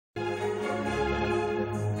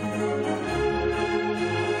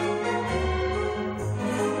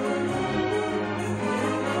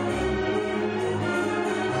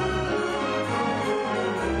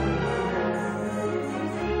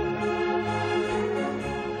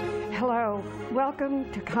Hello,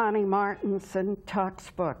 welcome to Connie Martinson Talks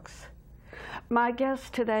Books. My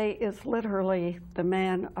guest today is literally the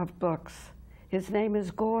man of books. His name is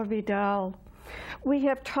Gore Vidal. We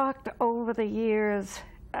have talked over the years,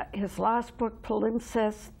 his last book,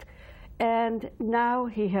 Palimpsest, and now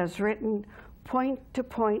he has written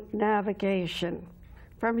Point-to-Point Navigation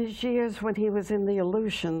from his years when he was in the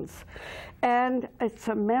Aleutians. And it's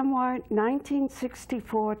a memoir,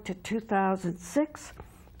 1964 to 2006,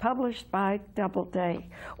 published by Doubleday.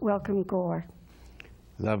 Welcome, Gore.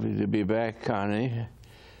 Lovely to be back, Connie,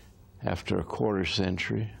 after a quarter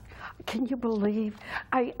century. Can you believe?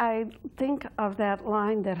 I think of that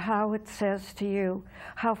line that Howard says to you,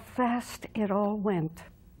 how fast it all went.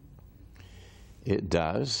 It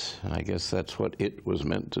does. I guess that's what it was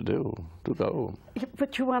meant to do, to go.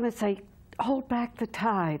 But you want to say, hold back the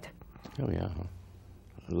tide. Oh, yeah.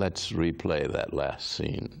 Let's replay that last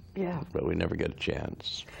scene. Yeah. But we never get a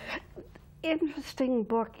chance. Interesting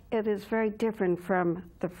book. It is very different from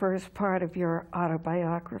the first part of your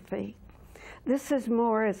autobiography. This is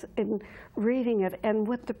more as in reading it and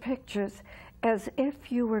with the pictures as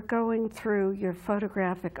if you were going through your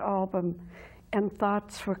photographic album and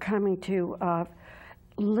thoughts were coming to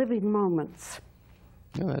living moments.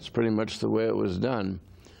 Yeah, that's pretty much the way it was done.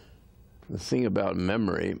 The thing about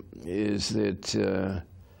memory is that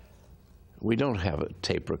we don't have a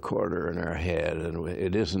tape recorder in our head, and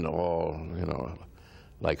it isn't all, you know,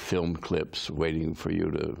 like film clips waiting for you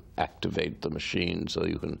to activate the machine so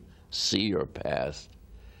you can see your past.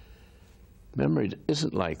 Memory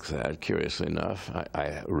isn't like that, curiously enough.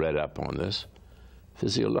 I read up on this.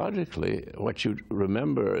 Physiologically, what you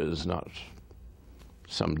remember is not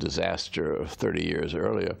some disaster of 30 years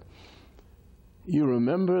earlier. You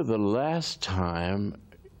remember the last time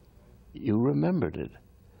you remembered it.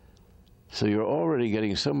 So you're already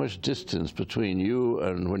getting so much distance between you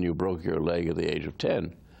and when you broke your leg at the age of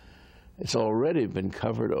 10. It's already been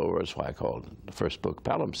covered over. That's why I called the first book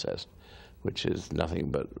Palimpsest, which is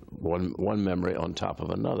nothing but one memory on top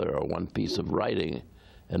of another, or one piece of writing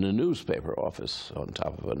in a newspaper office on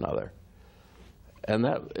top of another. And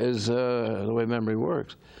that is the way memory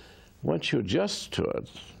works. Once you adjust to it,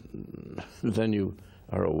 then you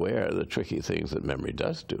are aware of the tricky things that memory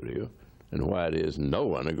does do to you, and why it is no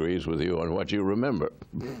one agrees with you on what you remember.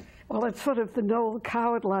 Well, it's sort of the Noel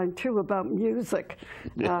Coward line, too, about music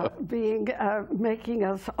making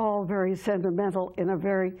us all very sentimental in a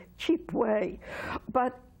very cheap way.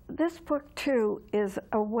 But this book, too, is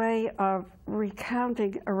a way of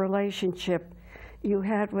recounting a relationship you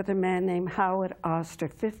had with a man named Howard Austen,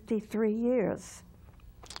 53 years.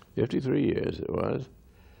 53 years it was.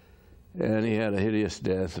 And he had a hideous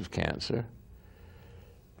death of cancer.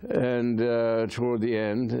 And toward the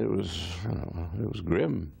end, it was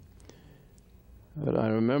grim. But I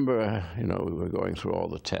remember, you know, we were going through all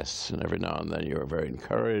the tests, and every now and then you were very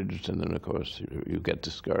encouraged, and then, of course, you get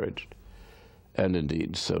discouraged. And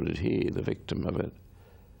indeed, so did he, the victim of it.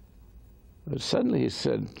 But suddenly he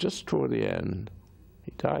said, just toward the end,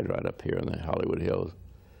 he died right up here in the Hollywood Hills.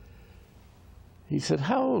 He said,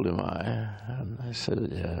 how old am I? And I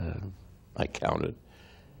said, I counted.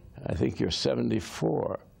 I think you're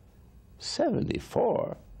 74.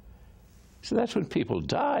 74? He said, that's when people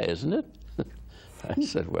die, isn't it? I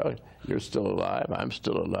said, well, you're still alive. I'm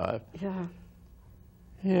still alive. Yeah.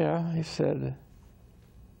 Yeah, he said,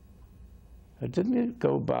 didn't it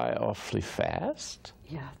go by awfully fast?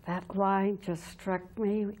 Yeah, that line just struck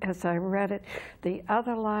me as I read it. The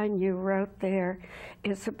other line you wrote there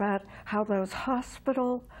is about how those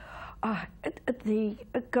hospital,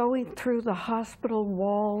 going through the hospital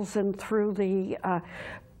walls and through the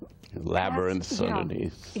labyrinths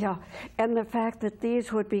underneath. Yeah, and the fact that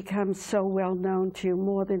these would become so well known to you,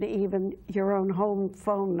 more than even your own home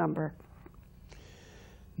phone number.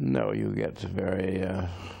 No, you get very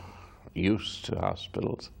used to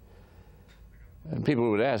hospitals. And people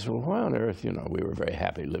would ask, well, why on earth, you know, we were very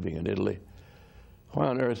happy living in Italy. Why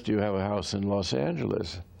on earth do you have a house in Los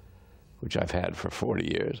Angeles, which I've had for 40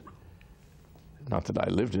 years? Not that I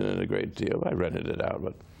lived in it a great deal. I rented it out.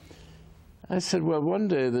 But I said, well, one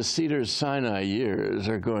day the Cedars-Sinai years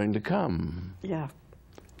are going to come. Yeah.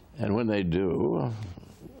 And when they do,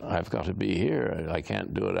 I've got to be here. I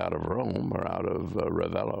can't do it out of Rome or out of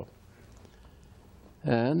Ravello.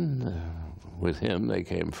 And with him, they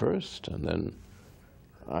came first, and then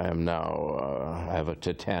I am now, I have a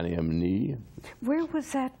titanium knee. Where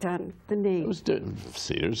was that done, the knee? It was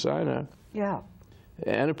Cedars-Sinai. Yeah.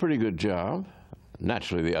 And a pretty good job.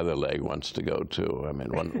 Naturally, the other leg wants to go, too. I mean,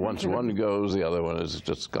 once one goes, the other one has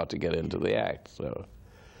just got to get into the act. So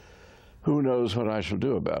who knows what I shall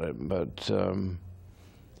do about it. But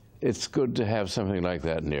it's good to have something like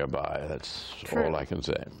that nearby. That's True. all I can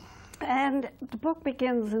say. And the book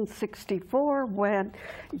begins in '64 when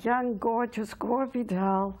young, gorgeous Gore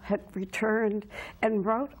Vidal had returned and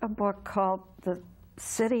wrote a book called The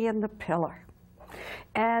City and the Pillar.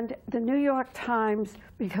 And the New York Times,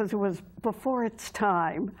 because it was before its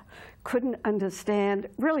time,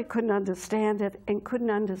 really couldn't understand it, and couldn't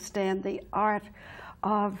understand the art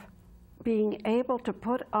of being able to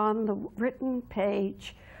put on the written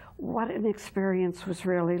page what an experience was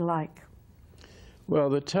really like. Well,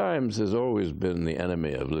 the Times has always been the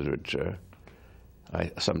enemy of literature.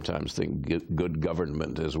 I sometimes think good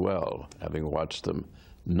government as well, having watched them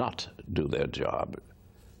not do their job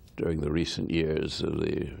during the recent years of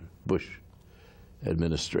the Bush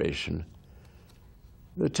administration.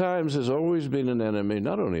 The Times has always been an enemy,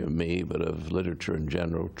 not only of me, but of literature in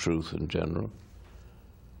general, truth in general.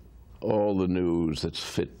 All the news that's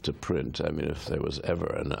fit to print. I mean, if there was ever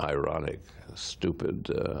an ironic, stupid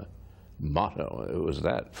motto, it was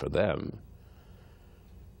that for them.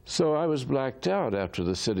 So I was blacked out after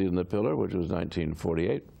The City and the Pillar, which was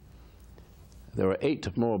 1948. There were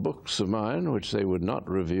 8 more books of mine which they would not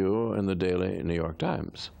review in the daily New York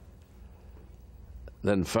Times.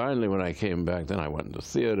 Then finally, when I came back, then I went into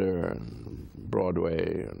theater and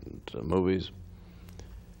Broadway and movies.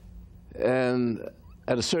 And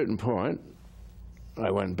at a certain point,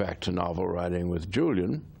 I went back to novel writing with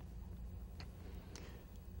Julian.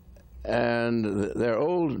 And their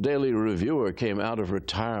old daily reviewer came out of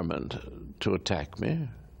retirement to attack me.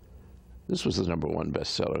 This was the #1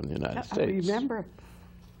 bestseller in the United States. I remember.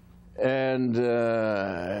 And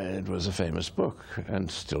it was a famous book, and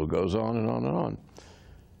still goes on and on and on.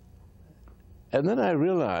 And then I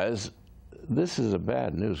realized this is a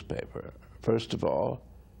bad newspaper. First of all,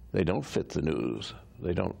 they don't fit the news.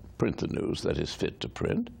 They don't print the news that is fit to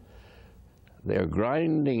print. They're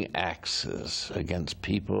grinding axes against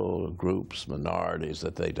people, groups, minorities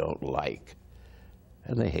that they don't like.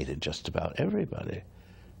 And they hated just about everybody.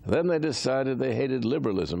 Then they decided they hated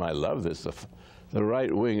liberalism. I love this. The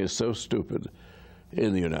right wing is so stupid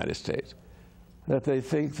in the United States that they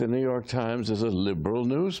think the New York Times is a liberal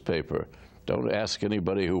newspaper. Don't ask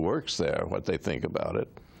anybody who works there what they think about it.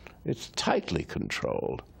 It's tightly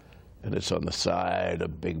controlled, and it's on the side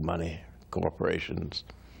of big money corporations.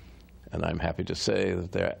 And I'm happy to say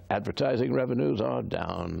that their advertising revenues are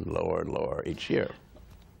down lower and lower each year.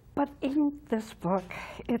 But in this book,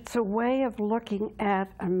 it's a way of looking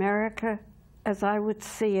at America as I would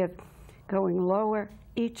see it, going lower,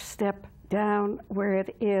 each step down where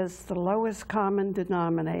it is the lowest common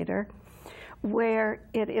denominator, where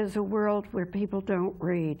it is a world where people don't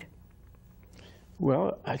read.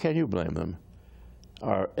 Well, how can you blame them?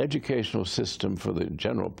 Our educational system for the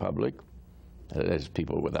general public, as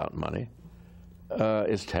people without money,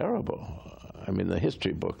 is terrible. I mean, the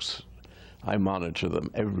history books, I monitor them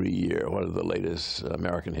every year. What are the latest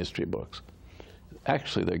American history books?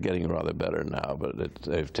 Actually, they're getting rather better now, but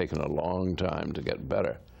they've taken a long time to get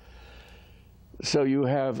better. So you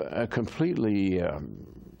have a completely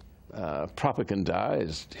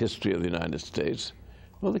propagandized history of the United States.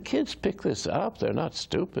 Well, the kids pick this up. They're not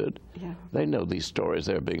stupid. Yeah. They know these stories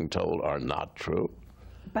they're being told are not true.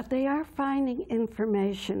 But they are finding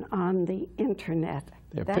information on the internet.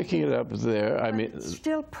 They're picking it up there. I mean, it's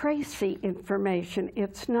still précis information.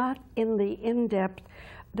 It's not in the in-depth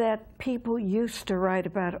that people used to write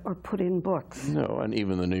about or put in books. No, and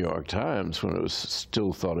even the New York Times, when it was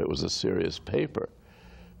still thought it was a serious paper,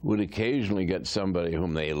 would occasionally get somebody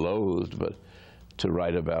whom they loathed, but to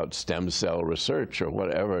write about stem cell research or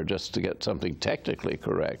whatever, just to get something technically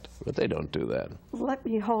correct. But they don't do that. Let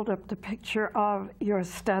me hold up the picture of your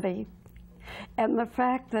study and the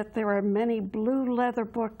fact that there are many blue leather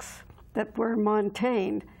books that were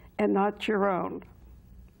Montaigne and not your own.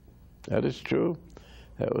 That is true.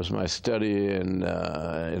 That was my study in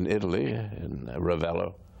Italy, in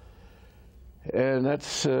Ravello. And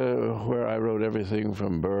that's where I wrote everything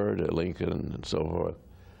from Burr to Lincoln and so forth,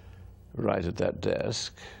 right at that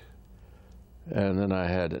desk. And then I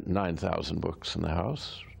had 9,000 books in the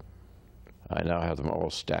house. I now have them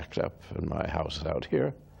all stacked up in my house out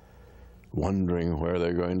here, wondering where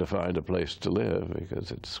they're going to find a place to live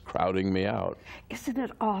because it's crowding me out. Isn't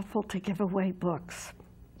it awful to give away books?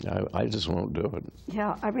 I just won't do it.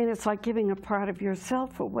 Yeah, I mean, it's like giving a part of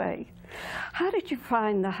yourself away. How did you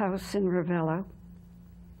find the house in Ravello?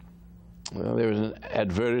 Well, there was an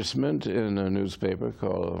advertisement in a newspaper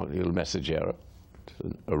called Il Messaggero,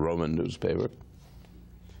 a Roman newspaper.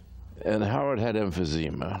 And Howard had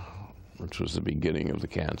emphysema, which was the beginning of the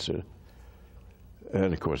cancer.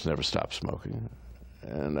 And, of course, never stopped smoking.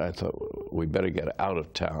 And I thought, we better get out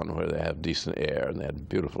of town where they have decent air, and they had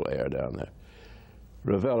beautiful air down there.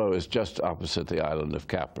 Ravello is just opposite the island of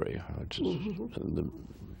Capri, which is the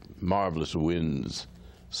marvelous winds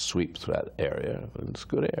sweep through that area, and it's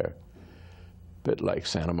good air. A bit like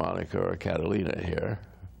Santa Monica or Catalina here.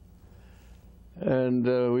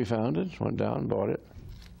 And we found it, went down, bought it,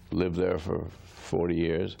 lived there for 40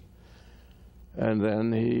 years. And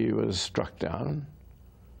then he was struck down,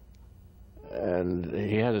 and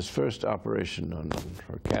he had his first operation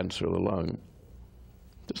for cancer of the lung.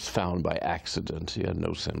 Just found by accident. He had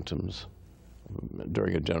no symptoms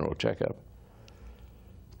during a general checkup.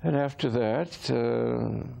 And after that,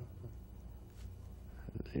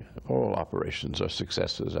 all operations are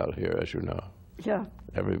successes out here, as you know. Yeah.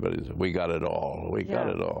 We got it all. We got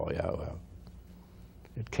it all, yeah, well.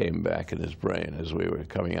 It came back in his brain as we were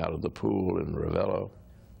coming out of the pool in Ravello.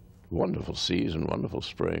 Wonderful season, wonderful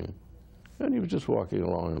spring. And he was just walking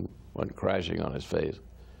along and went crashing on his face.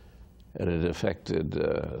 And it affected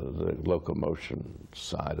the locomotion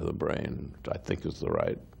side of the brain, which I think is the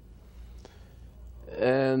right.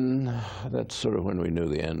 And that's sort of when we knew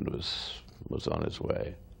the end was on its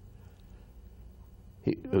way.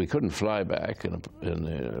 We couldn't fly back in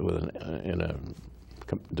a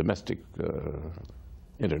domestic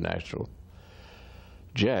international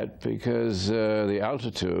jet because the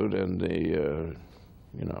altitude and the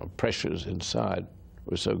pressures inside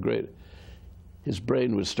were so great. His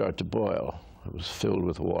brain would start to boil. It was filled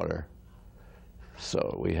with water.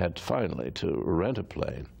 So we had finally to rent a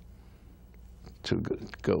plane to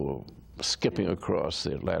go skipping across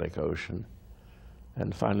the Atlantic Ocean,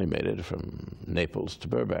 and finally made it from Naples to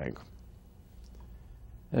Burbank.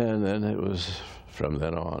 And then it was from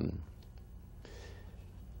then on.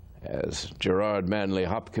 As Gerard Manley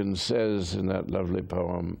Hopkins says in that lovely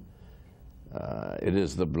poem, it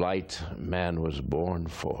is the blight man was born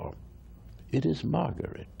for. It is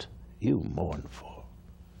Margaret you mourn for.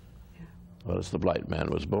 Yeah. Well, it's the blight man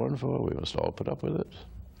was born for. We must all put up with it.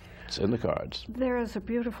 It's in the cards. There is a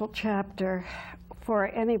beautiful chapter for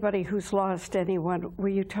anybody who's lost anyone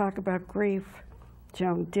where you talk about grief,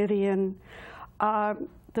 Joan Didion,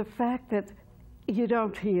 the fact that you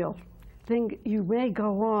don't heal. You may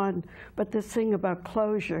go on, but this thing about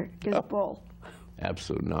closure is bull.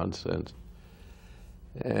 Absolute nonsense.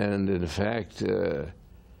 And in fact,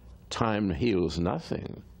 time heals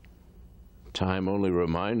nothing. Time only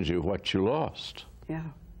reminds you what you lost. Yeah.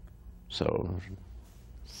 So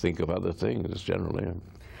think of other things generally.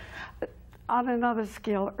 On another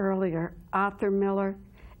scale earlier, Arthur Miller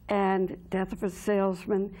and Death of a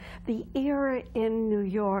Salesman, the era in New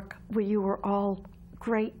York where you were all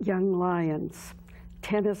great young lions,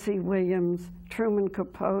 Tennessee Williams, Truman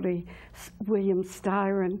Capote, William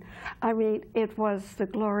Styron. I mean, it was the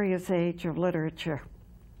glorious age of literature.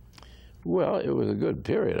 Well, it was a good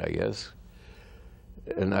period, I guess.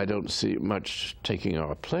 And I don't see much taking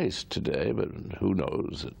our place today, but who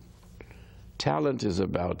knows? Talent is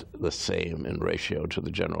about the same in ratio to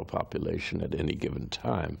the general population at any given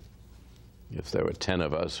time. If there were 10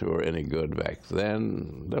 of us who were any good back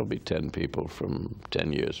then, there'll be 10 people from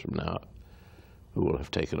 10 years from now who will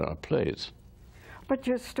have taken our place. But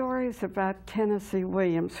your stories about Tennessee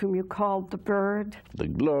Williams, whom you called the Bird. The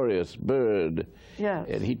glorious Bird. Yes.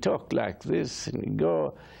 And he talked like this, and he'd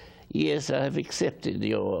go, yes, I have accepted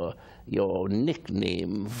your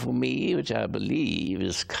nickname for me, which I believe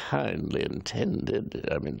is kindly intended.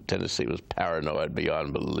 I mean, Tennessee was paranoid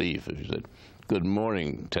beyond belief. If you said, good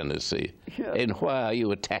morning, Tennessee. Yeah. And why are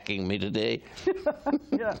you attacking me today?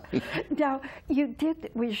 Yeah. Now, you did,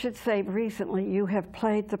 we should say recently, you have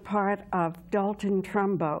played the part of Dalton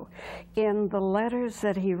Trumbo in the letters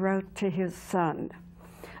that he wrote to his son.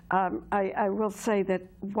 I will say that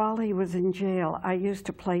while he was in jail, I used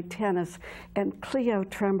to play tennis, and Cleo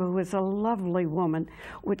Trumbo was a lovely woman,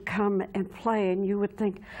 would come and play, and you would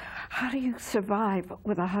think, how do you survive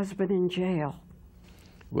with a husband in jail?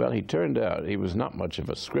 Well, he turned out, he was not much of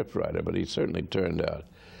a script writer, but he certainly turned out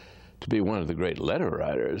to be one of the great letter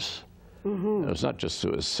writers. Mm-hmm. It was not just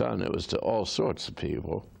to his son, it was to all sorts of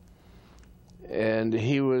people. And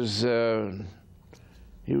he was the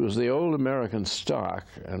old American stock,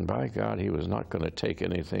 and by God, he was not going to take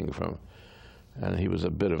anything from, and he was a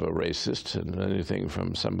bit of a racist, and anything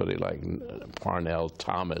from somebody like Parnell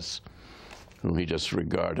Thomas, whom he just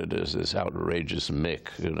regarded as this outrageous Mick,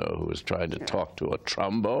 who was trying to talk to a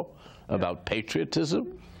Trumbo about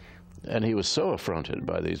patriotism. And he was so affronted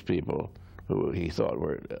by these people who he thought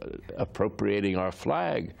were appropriating our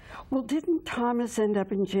flag. Well, didn't Thomas end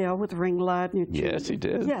up in jail with Ring Lardner Jr.? Yes, he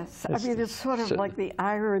did. Yes, I mean, it's sort of like the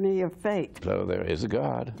irony of fate. So there is a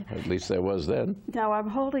God, at least there was then. Now, I'm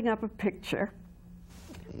holding up a picture.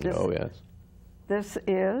 Oh, yes. This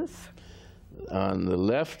is? On the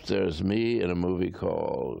left, there's me in a movie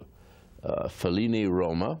called Fellini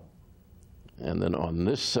Roma. And then on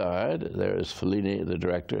this side, there's Fellini, the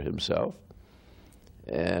director himself.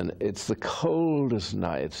 And it's the coldest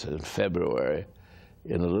nights in February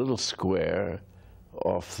in a little square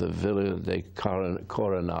off the Villa dei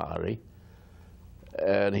Coronari.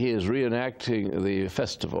 And he is reenacting the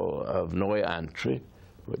festival of Noi Antri,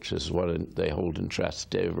 which is what they hold in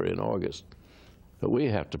Trastevere in August. But we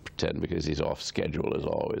have to pretend, because he's off schedule as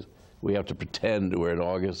always, we have to pretend we're in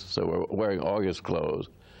August, so we're wearing August clothes.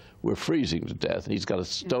 We're freezing to death. He's got a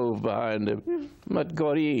stove behind him. But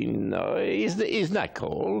Gorino, he's not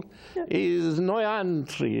cold. He's Noi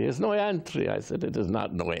Antri. It's Noi Antri. I said, it is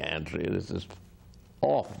not Noi Antri. This is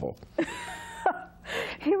awful.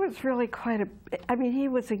 He was really quite I mean, he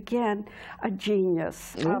was, again, a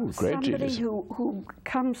genius. Great somebody genius. who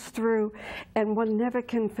comes through, and one never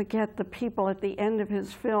can forget the people at the end of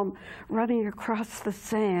his film running across the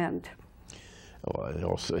sand. Oh, and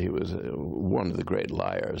also, he was one of the great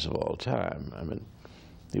liars of all time. I mean,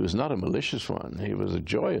 he was not a malicious one. He was a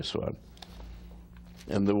joyous one.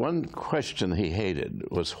 And the one question he hated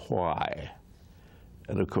was why.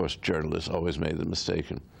 And of course, journalists always made the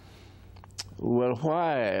mistake. Well,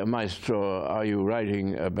 why, Maestro, are you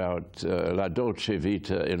writing about La Dolce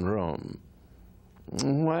Vita in Rome?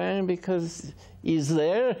 Why? Because is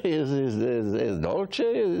there? Is Dolce?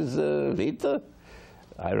 Is Vita?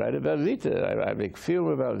 I write about Vita. I make film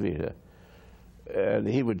about Vita. And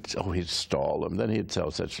he would, he'd stall them. Then he'd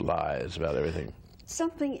tell such lies about everything.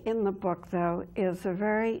 Something in the book, though, is a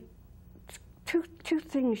very, two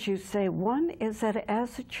things you say. One is that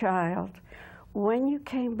as a child, when you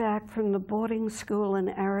came back from the boarding school in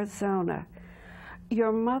Arizona,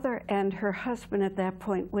 your mother and her husband at that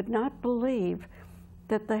point would not believe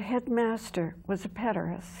that the headmaster was a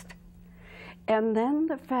pederast. And then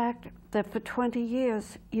the fact that for 20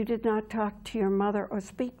 years you did not talk to your mother or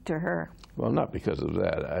speak to her. Well, not because of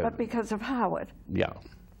that. But because of Howard. Yeah.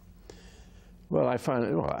 Well,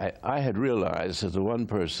 I had realized that the one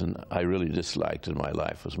person I really disliked in my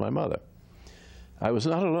life was my mother. I was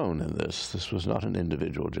not alone in this. This was not an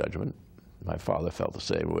individual judgment. My father felt the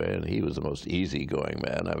same way, and he was the most easygoing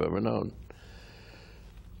man I've ever known.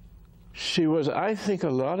 She was, I think a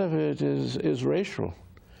lot of it is racial.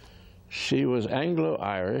 She was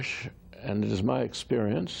Anglo-Irish, and it is my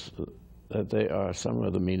experience that they are some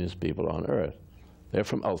of the meanest people on earth. They're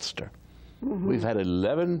from Ulster. Mm-hmm. We've had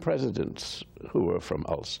 11 presidents who were from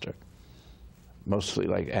Ulster, mostly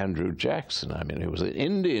like Andrew Jackson. I mean, he was an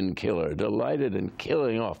Indian killer, delighted in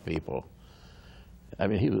killing off people. I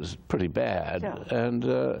mean, he was pretty bad. Yeah. And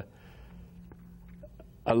a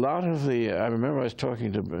lot of the, I remember I was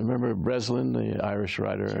talking to, remember Breslin, the Irish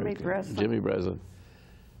writer? Jimmy Breslin.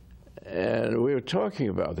 And we were talking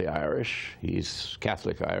about the Irish. He's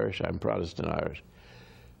Catholic Irish, I'm Protestant Irish.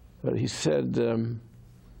 But he said,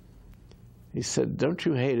 don't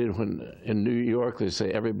you hate it when in New York they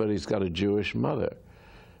say everybody's got a Jewish mother?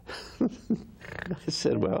 I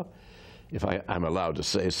said, well, if I'm allowed to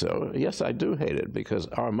say so, yes, I do hate it, because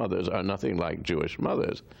our mothers are nothing like Jewish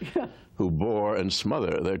mothers who bore and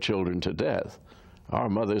smother their children to death. Our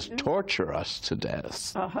mothers torture us to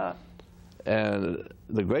death. Uh-huh. And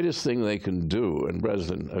the greatest thing they can do, and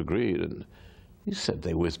Breslin agreed, and he said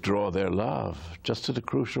they withdraw their love just at a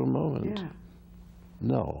crucial moment. Yeah.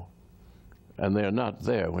 No. And they're not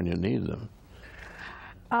there when you need them.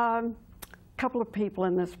 Couple of people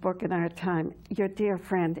in this book in our time. Your dear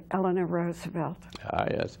friend, Eleanor Roosevelt. Ah,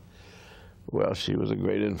 yes. Well, she was a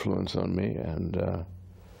great influence on me, and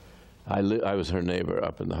I was her neighbor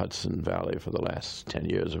up in the Hudson Valley for the last 10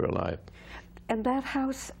 years of her life. And that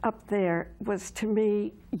house up there was, to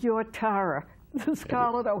me, your Tara, the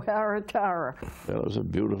Scarlett O'Hara Tara. Well, it was a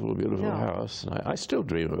beautiful, beautiful house. And I still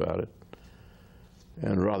dream about it,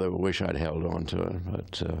 and rather wish I'd held on to it.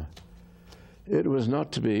 But it was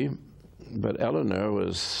not to be. But Eleanor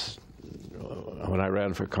was, when I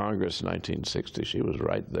ran for Congress in 1960, she was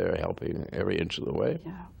right there helping every inch of the way.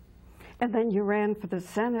 Yeah. And then you ran for the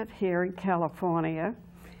Senate here in California.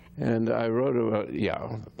 And I wrote about,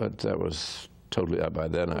 but that was totally, by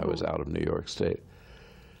then I was out of New York State.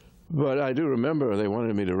 But I do remember they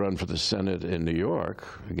wanted me to run for the Senate in New York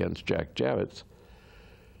against Jack Javits,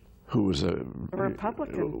 who was a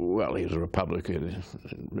Republican. Well, he was a Republican.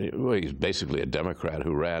 Well, he's basically a Democrat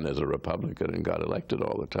who ran as a Republican and got elected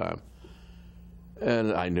all the time.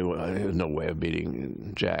 And I knew I had no way of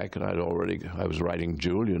beating Jack, and I was writing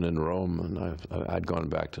Julian in Rome, and I'd gone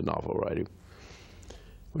back to novel writing,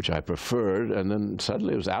 which I preferred. And then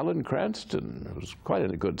suddenly it was Alan Cranston, who was quite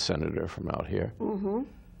a good senator from out here. Mm-hmm.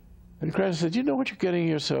 And Cranston said, "You know what you're getting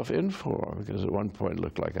yourself in for?" Because at one point it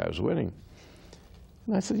looked like I was winning.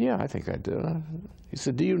 And I said, "Yeah, I think I do." He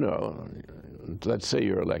said, "Do you know, let's say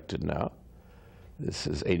you're elected now. This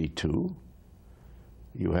is 82.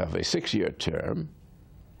 You have a 6-year term.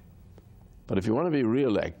 But if you want to be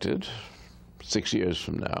reelected 6 years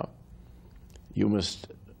from now, you must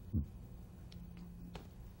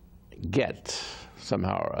get,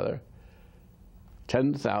 somehow or other,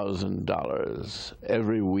 $10,000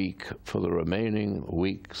 every week for the remaining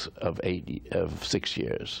weeks of 6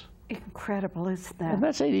 years." Incredible, isn't that? And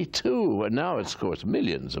that's 82, and now it's, of course,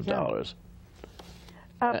 millions of dollars.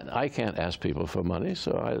 And I can't ask people for money,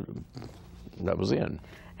 so that was the end.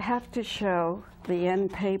 Have to show the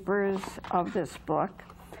end papers of this book.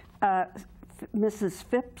 Mrs.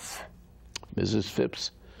 Phipps. Mrs.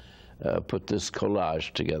 Phipps put this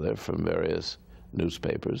collage together from various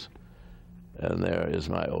newspapers. And there is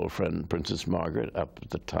my old friend Princess Margaret up at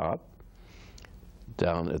the top.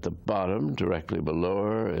 Down at the bottom, directly below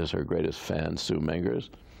her, is her greatest fan, Sue Mengers,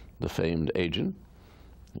 the famed agent.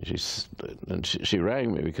 She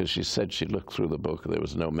rang me because she said she looked through the book. There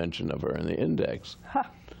was no mention of her in the index. Huh.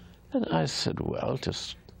 And I said, well,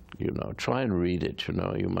 just, try and read it.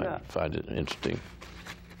 You might find it interesting.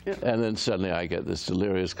 Yeah. And then suddenly I get this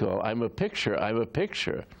delirious call, "I'm a picture, I'm a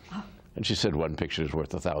picture." And she said, "One picture is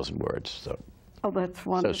worth 1,000 words. So, oh, that's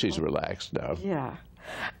wonderful. So she's relaxed now. Yeah.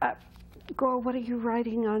 Gore, what are you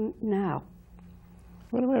writing on now?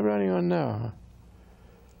 What am I writing on now?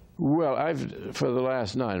 Well, for the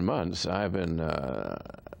last 9 months, I've been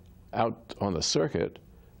out on the circuit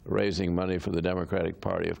raising money for the Democratic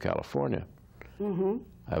Party of California. Mm-hmm.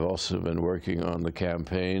 I've also been working on the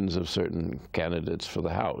campaigns of certain candidates for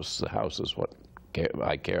the House. The House is what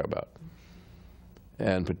I care about.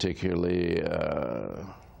 And particularly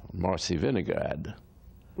Marcy Vinograd,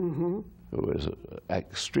 mm-hmm. who is an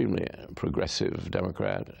extremely progressive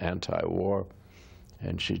Democrat, anti-war,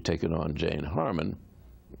 and she'd taken on Jane Harman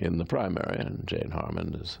in the primary, and Jane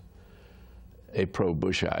Harman is a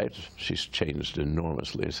pro-Bushite. She's changed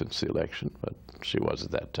enormously since the election, but she was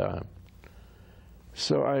at that time.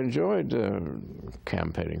 So I enjoyed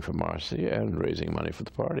campaigning for Marcy and raising money for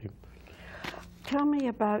the party. Tell me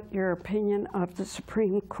about your opinion of the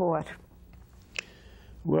Supreme Court.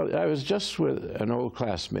 Well, I was just with an old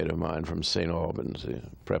classmate of mine from St. Albans, the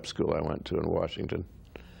prep school I went to in Washington,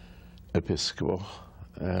 Episcopal,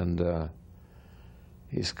 and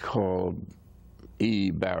he's called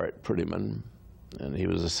E. Barrett Prettyman, and he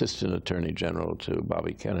was Assistant Attorney General to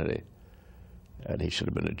Bobby Kennedy. And he should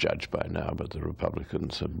have been a judge by now, but the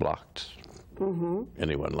Republicans had blocked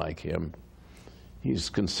anyone like him. He's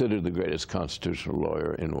considered the greatest constitutional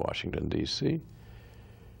lawyer in Washington, D.C.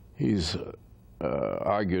 He's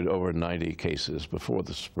argued over 90 cases before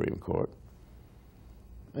the Supreme Court.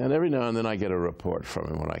 And every now and then I get a report from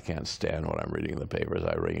him when I can't stand what I'm reading in the papers.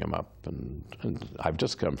 I ring him up, and I've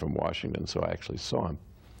just come from Washington, so I actually saw him.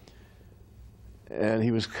 And he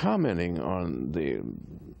was commenting on the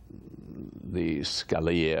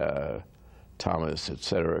Scalia, Thomas, et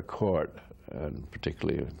cetera, court, and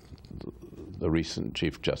particularly the recent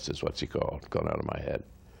Chief Justice, what's he called? Gone out of my head.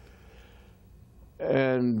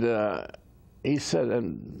 And he said,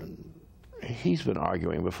 and he's been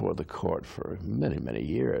arguing before the court for many, many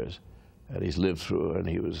years, and he's lived through, and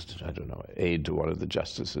he was, I don't know, aide to one of the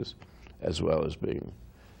justices, as well as being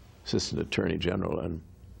Assistant Attorney General. And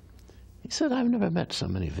he said, I've never met so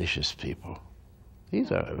many vicious people.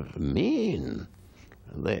 These are mean.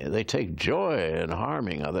 They take joy in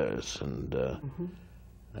harming others. And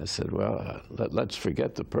I said, well, let's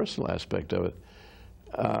forget the personal aspect of it.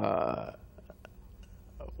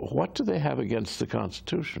 What do they have against the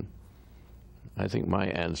Constitution? I think my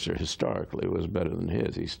answer historically was better than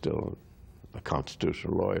his. He's still a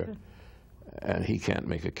constitutional lawyer, and he can't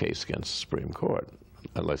make a case against the Supreme Court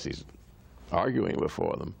unless he's arguing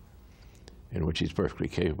before them, in which he's perfectly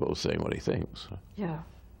capable of saying what he thinks. Yeah.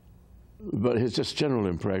 But his just general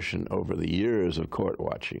impression over the years of court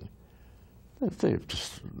watching,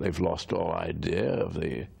 they've lost all idea of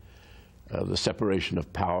the separation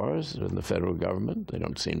of powers in the federal government. They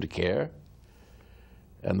don't seem to care.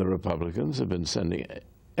 And the Republicans have been sending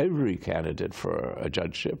every candidate for a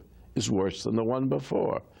judgeship is worse than the one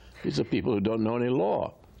before. These are people who don't know any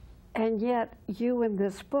law. And yet, you in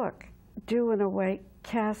this book do, in a way,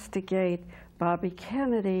 castigate Bobby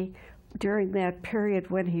Kennedy during that period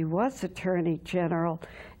when he was Attorney General,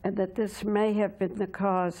 and that this may have been the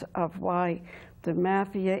cause of why the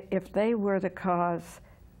mafia, if they were the cause,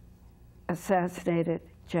 assassinated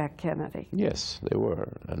Jack Kennedy. Yes, they were,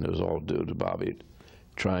 and it was all due to Bobby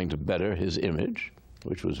trying to better his image,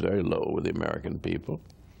 which was very low with the American people.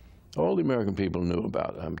 All the American people knew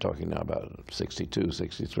about it. I'm talking now about 62,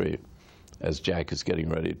 63, as Jack is getting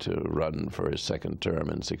ready to run for his second term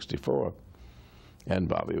in 64. And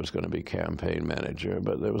Bobby was going to be campaign manager,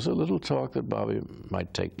 but there was a little talk that Bobby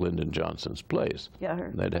might take Lyndon Johnson's place. Yeah.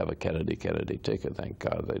 They'd have a Kennedy ticket. Thank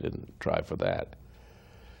God they didn't try for that.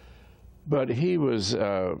 But he was,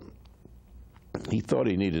 he thought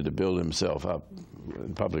he needed to build himself up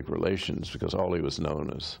in public relations because all he was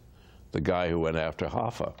known as the guy who went after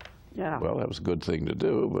Hoffa. Yeah. Well, that was a good thing to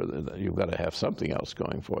do, but you've got to have something else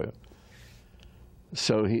going for you.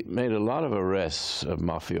 So he made a lot of arrests of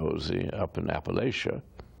mafiosi up in Appalachia,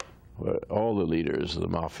 where all the leaders of the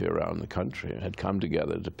mafia around the country had come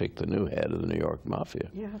together to pick the new head of the New York Mafia.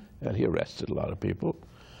 Yeah. And he arrested a lot of people.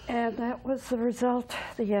 And that was the result,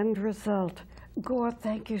 the end result. Gore,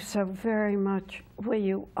 thank you so very much. Will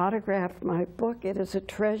you autograph my book? It is a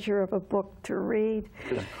treasure of a book to read.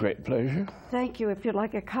 It's a great pleasure. Thank you. If you'd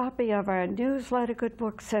like a copy of our newsletter, Good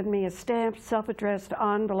Books, send me a stamped, self-addressed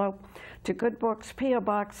envelope to Good Books, P.O.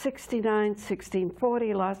 Box 69,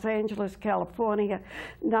 1640, Los Angeles, California,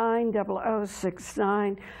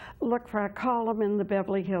 90069. Look for our column in the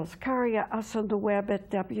Beverly Hills Courier, us on the web at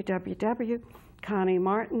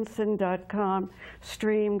www.conniemartinson.com,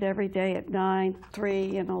 streamed every day at 9,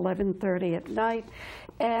 3, and 11:30 at night.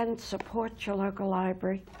 And support your local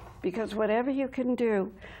library, because whatever you can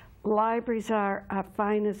do, libraries are our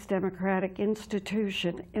finest democratic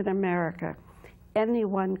institution in America.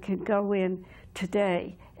 Anyone can go in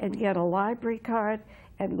today and get a library card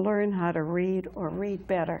and learn how to read or read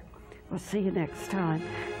better. We'll see you next time.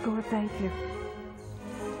 Gore, thank you.